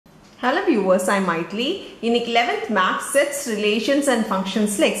Hello viewers, I am Maitli. In 11th Math Sets, Relations and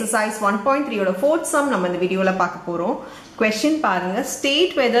Functions exercise 1.3 oda fourth sum நம்ம இந்த வீடியோல பார்க்க போறோம். Question பாருங்க.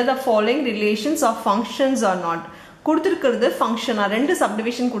 State whether the following relations are functions or not. கொடுத்திருக்கிறது ஃபங்க்ஷனா ரெண்டு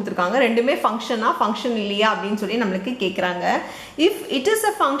subdivision கொடுத்திருக்காங்க. ரெண்டுமே ஃபங்க்ஷனா ஃபங்க்ஷன் இல்லையா அப்படினு சொல்லி நமக்கு கேக்குறாங்க. If it is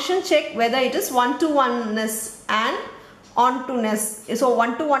a function, check whether it is one to oneness and on to ness. So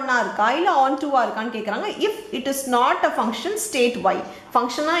one to one இருக்கா இல்ல on to இருக்கான்னு கேக்குறாங்க. If it is not a function, state why.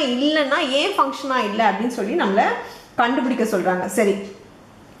 ஃபங்க்ஷனா இல்லனா ஏன் ஃபங்க்ஷனா இல்ல அப்படினு சொல்லி நம்மள கண்டுபிடிக்க சொல்றாங்க. சரி,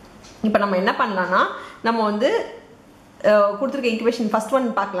 இப்போ நம்ம என்ன பண்ணலாம்னா நம்ம வந்து கொடுத்திருக்க ஈக்குவேஷன் ஃபர்ஸ்ட் ஒன்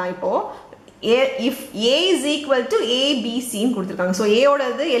பார்க்கலாம். இப்போ if a is equal to abc ன்னு கொடுத்திருக்காங்க. So a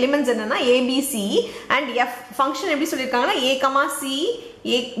ஓடது எலிமெண்ட்ஸ் என்னன்னா abc and f ஃபங்க்ஷன் எப்படி சொல்லிருக்காங்கன்னா a, c,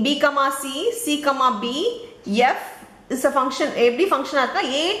 b, c, b, f is a function. எப்படி ஃபங்க்ஷனா இருக்கா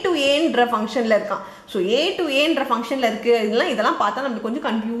a to a ன்ற ஃபங்க்ஷன்ல இருக்கான். சோ a to a ன்ற ஃபங்க்ஷன்ல இருக்கு. இதெல்லாம் பார்த்தா நமக்கு கொஞ்சம்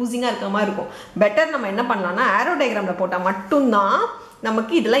கன்ஃபியூசிங்கா இருக்க மாதிரி இருக்கும். பெட்டர் நம்ம என்ன பண்ணலாம்னா ஆரோ டயகிராம்ல போட்டா மட்டும் தான்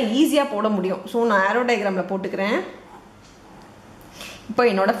நமக்கு இதெல்லாம் ஈஸியா போட முடியும். சோ நான் ஆரோ டயகிராம்ல போட்டுக்கிறேன். இப்போ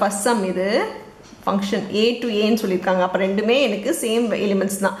என்னோட ஃபர்ஸ்ட் சம் இது ஃபங்க்ஷன் a to a ன்னு சொல்லிருக்காங்க. அப்ப ரெண்டுமே எனக்கு சேம்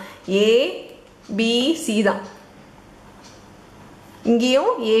எலிமெண்ட்ஸ் தான். a b c தான்.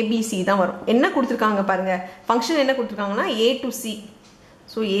 இங்கேயும் abc தான் வரும். என்ன கொடுத்திருக்காங்க பாருங்க, ஃபங்க்ஷன் என்ன கொடுத்திருக்காங்கன்னா a to c.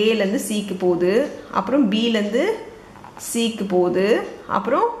 So a ல இருந்து c க்கு போகுது, அப்புறம் b ல இருந்து c க்கு போகுது,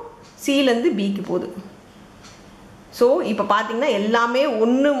 அப்புறம் c ல இருந்து b க்கு போகுது. ஸோ இப்போ பார்த்தீங்கன்னா எல்லாமே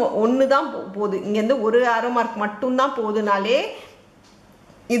ஒன்று தான் போகுது. இங்கேருந்து ஒரு ஆரோ மார்க் மட்டும்தான் போகுதுனாலே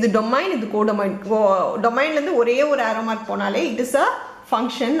இது டொமைன், இது கோடொமைன். டொமைன்லேருந்து ஒரே ஒரு ஆரோ மார்க் போனாலே இட் இஸ் அ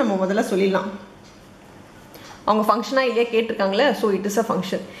ஃபங்க்ஷன் நம்ம முதல்ல சொல்லிடலாம். அவங்க ஃபங்க்ஷனா இல்லையா கேட்டிருக்காங்களே. So it is a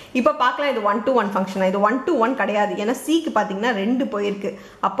function. இப்போ பார்க்கலாம் இது 1 to 1 ஃபங்க்ஷனா. இது 1 to 1 கிடையாது. ஏன்னா சிக்கு பார்த்தீங்கன்னா 2 போயிருக்கு.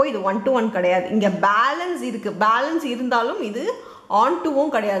 அப்போ இது 1 to 1 கிடையாது. இங்கே பேலன்ஸ் இருக்கு. பேலன்ஸ் இருந்தாலும் இது ஆன்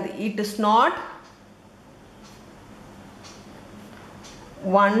டுவும் கிடையாது. It is not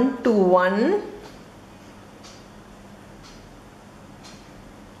 1 to 1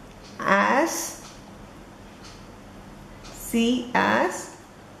 as C as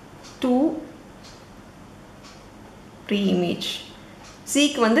 2 pre-image. C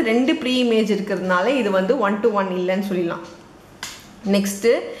க்கு வந்து ரெண்டு pre-image இருக்கிறதுனால இது வந்து 1 to 1 இல்லைன்னு சொல்லலாம். Next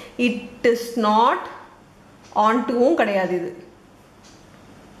it is not on டுவும் கிடையாது இது.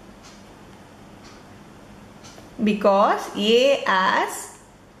 Because A as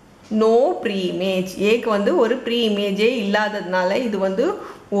no pre-image. ஏக்கு வந்து ஒரு pre-image இல்லாததுனால இது வந்து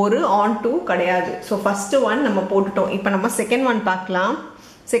ஒரு ஆன் டு கிடையாது. ஸோ ஃபர்ஸ்ட் ஒன் நம்ம போட்டுட்டோம். இப்போ நம்ம செகண்ட் ஒன் பார்க்கலாம்.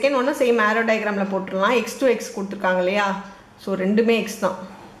 செகண்ட் ஒன்னு சேம் ஆரோ டயக்ராம்ல போட்டுடலாம். x to x கொடுத்துருக்காங்க இல்லையா. ஸோ ரெண்டுமே x தான்.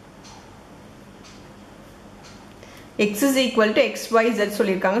 x is equal to x, y, z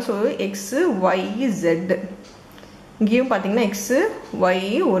சொல்லியிருக்காங்க. So x, y, z. இங்கேயும் பார்த்தீங்கன்னா x, y,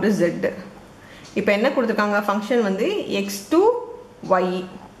 ஒரு z. இப்போ என்ன கொடுத்துருக்காங்க, ஃபங்க்ஷன் வந்து x to y.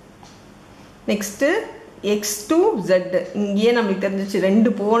 Next x to z. இங்கேயே நம்மளுக்கு தெரிஞ்சிச்சு ரெண்டு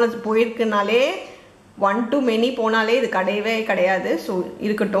போயிருக்குனாலே 1 to many போனாலே இது கிடையவே கிடையாது. ஸோ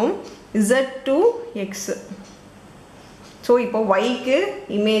இருக்கட்டும். z to x. ஸோ இப்போ yக்கு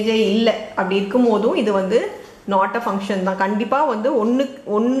இமேஜே இல்லை. அப்படி இருக்கும் போதும் இது வந்து நாட் அ ஃபங்க்ஷன் தான். கண்டிப்பாக வந்து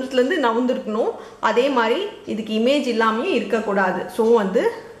ஒன்றுலேருந்து நவுந்துருக்கணும். அதே மாதிரி இதுக்கு இமேஜ் இல்லாமையும் இருக்கக்கூடாது. ஸோ வந்து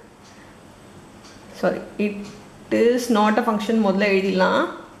sorry, it is not a function முதல்ல எழுதிடலாம்.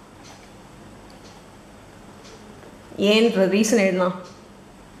 ஏன்ற ரீசன் எழுதலாம்.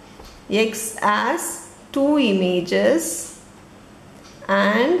 x as 2 images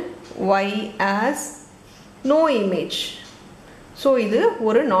and y as no image. So இது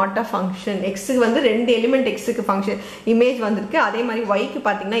ஒரு நாட் அ ஃபங்க்ஷன். எக்ஸுக்கு வந்து ரெண்டு எலிமெண்ட் எக்ஸுக்கு ஃபங்க்ஷன் இமேஜ் வந்திருக்கு. அதே மாதிரி ஒய்க்கு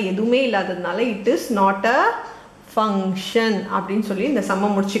பார்த்தீங்கன்னா எதுவுமே இல்லாததுனால it is not a function அப்படின்னு சொல்லி இந்த சம்மை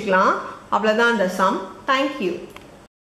முடிச்சுக்கலாம். அவ்வளோதான் இந்த சம். தேங்க்யூ.